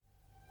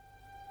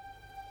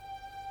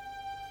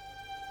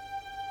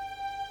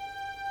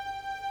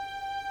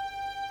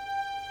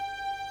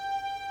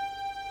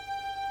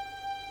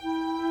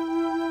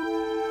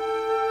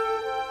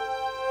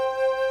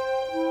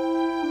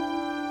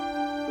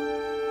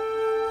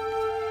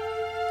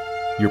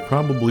You're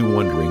probably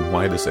wondering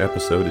why this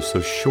episode is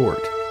so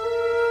short.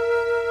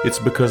 It's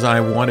because I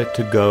want it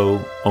to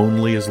go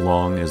only as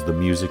long as the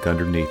music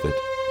underneath it.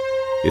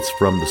 It's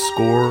from the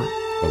score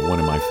of one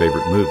of my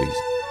favorite movies,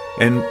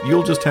 and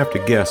you'll just have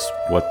to guess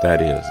what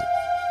that is.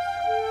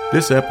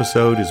 This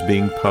episode is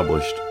being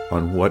published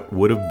on what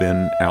would have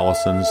been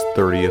Allison's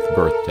 30th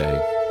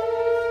birthday.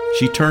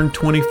 She turned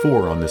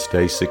 24 on this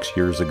day 6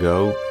 years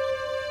ago,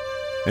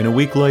 and a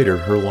week later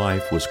her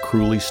life was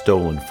cruelly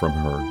stolen from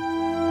her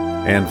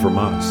and from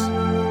us.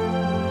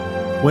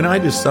 When I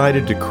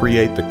decided to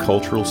create the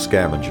Cultural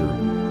Scavenger,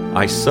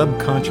 I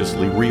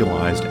subconsciously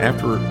realized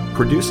after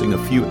producing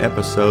a few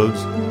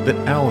episodes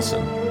that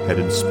Allison had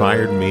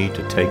inspired me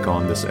to take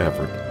on this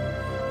effort.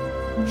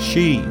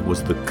 She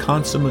was the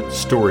consummate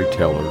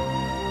storyteller,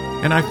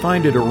 and I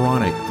find it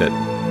ironic that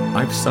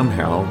I've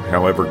somehow,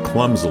 however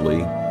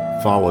clumsily,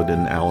 followed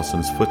in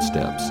Allison's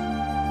footsteps.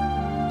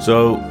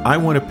 So I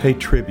want to pay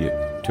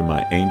tribute to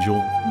my angel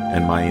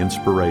and my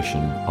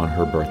inspiration on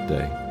her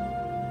birthday.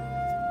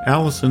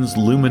 Allison's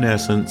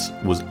luminescence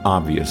was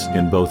obvious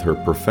in both her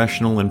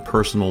professional and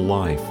personal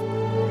life.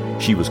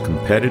 She was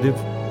competitive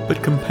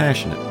but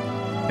compassionate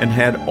and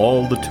had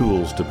all the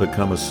tools to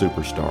become a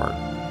superstar.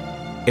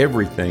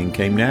 Everything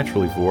came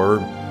naturally for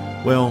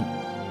her, well,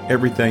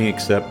 everything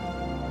except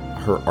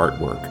her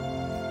artwork.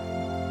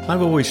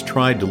 I've always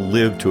tried to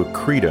live to a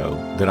credo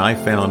that I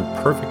found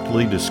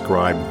perfectly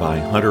described by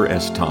Hunter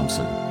S.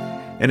 Thompson,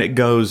 and it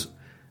goes,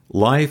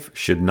 "Life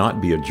should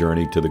not be a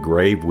journey to the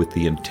grave with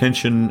the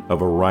intention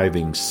of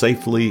arriving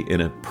safely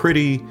in a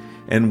pretty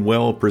and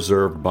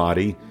well-preserved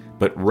body,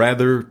 but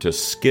rather to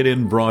skid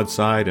in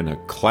broadside in a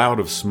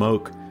cloud of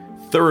smoke,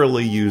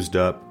 thoroughly used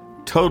up,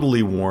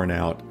 totally worn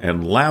out,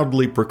 and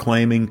loudly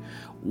proclaiming,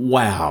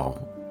 'Wow,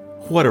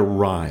 what a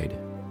ride!'"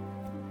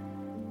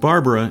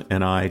 Barbara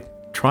and I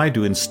tried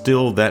to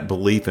instill that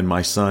belief in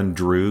my son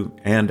Drew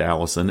and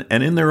Allison,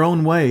 and in their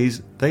own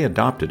ways, they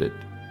adopted it.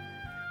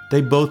 They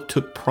both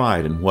took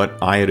pride in what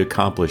I had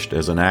accomplished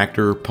as an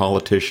actor,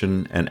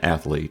 politician, and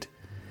athlete.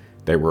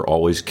 They were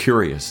always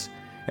curious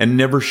and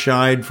never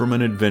shied from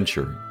an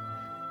adventure.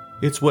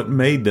 It's what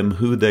made them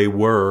who they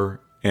were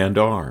and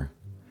are.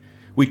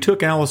 We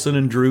took Allison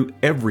and Drew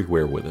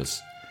everywhere with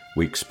us.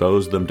 We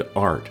exposed them to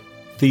art,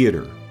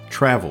 theater,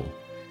 travel,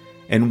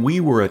 and we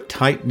were a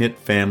tight-knit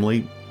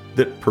family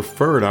that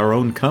preferred our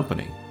own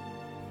company.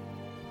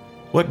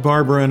 What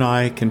Barbara and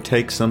I can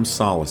take some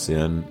solace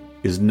in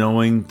is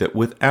knowing that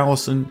with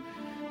Allison,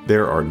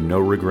 there are no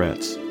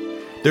regrets.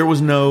 There was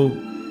no,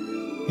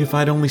 "if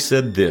I'd only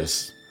said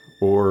this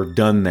or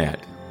done that."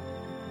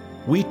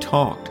 We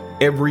talked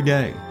every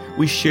day.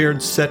 We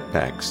shared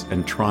setbacks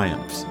and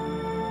triumphs.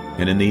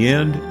 And in the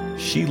end,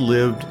 she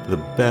lived the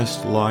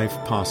best life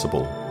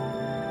possible.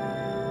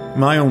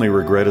 My only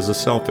regret is a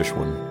selfish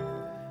one.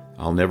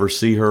 I'll never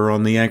see her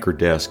on the anchor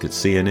desk at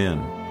CNN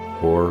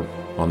or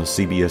on the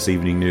CBS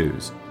Evening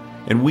News.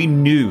 And we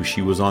knew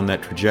she was on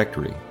that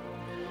trajectory.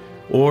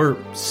 Or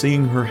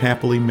seeing her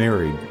happily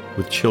married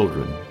with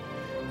children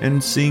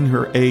and seeing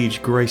her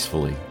age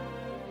gracefully.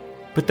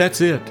 But that's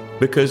it,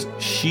 because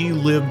she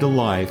lived a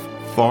life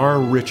far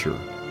richer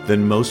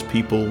than most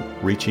people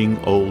reaching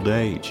old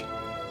age.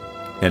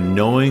 And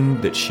knowing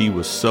that she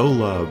was so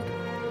loved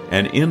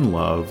and in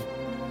love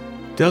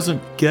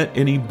doesn't get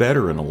any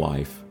better in a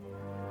life.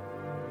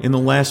 In the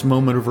last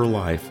moment of her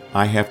life,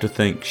 I have to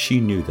think she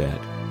knew that.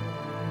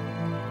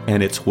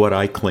 And it's what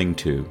I cling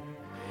to,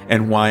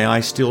 and why I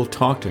still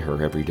talk to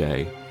her every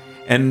day.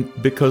 And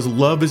because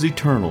love is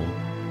eternal,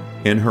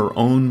 in her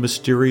own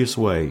mysterious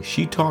way,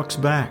 she talks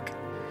back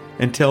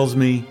and tells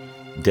me,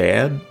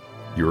 "Dad,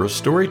 you're a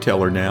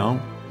storyteller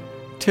now.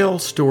 Tell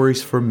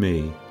stories for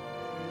me."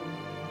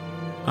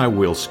 I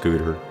will,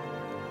 Scooter,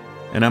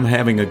 and I'm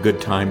having a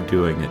good time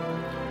doing it.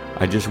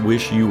 I just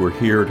wish you were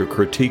here to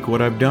critique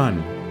what I've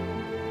done.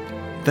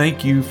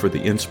 Thank you for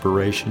the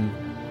inspiration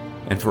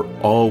and for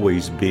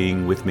always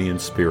being with me in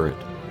spirit.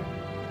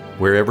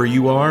 Wherever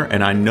you are,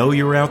 and I know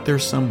you're out there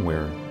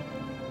somewhere,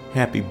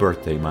 happy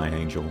birthday, my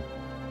angel.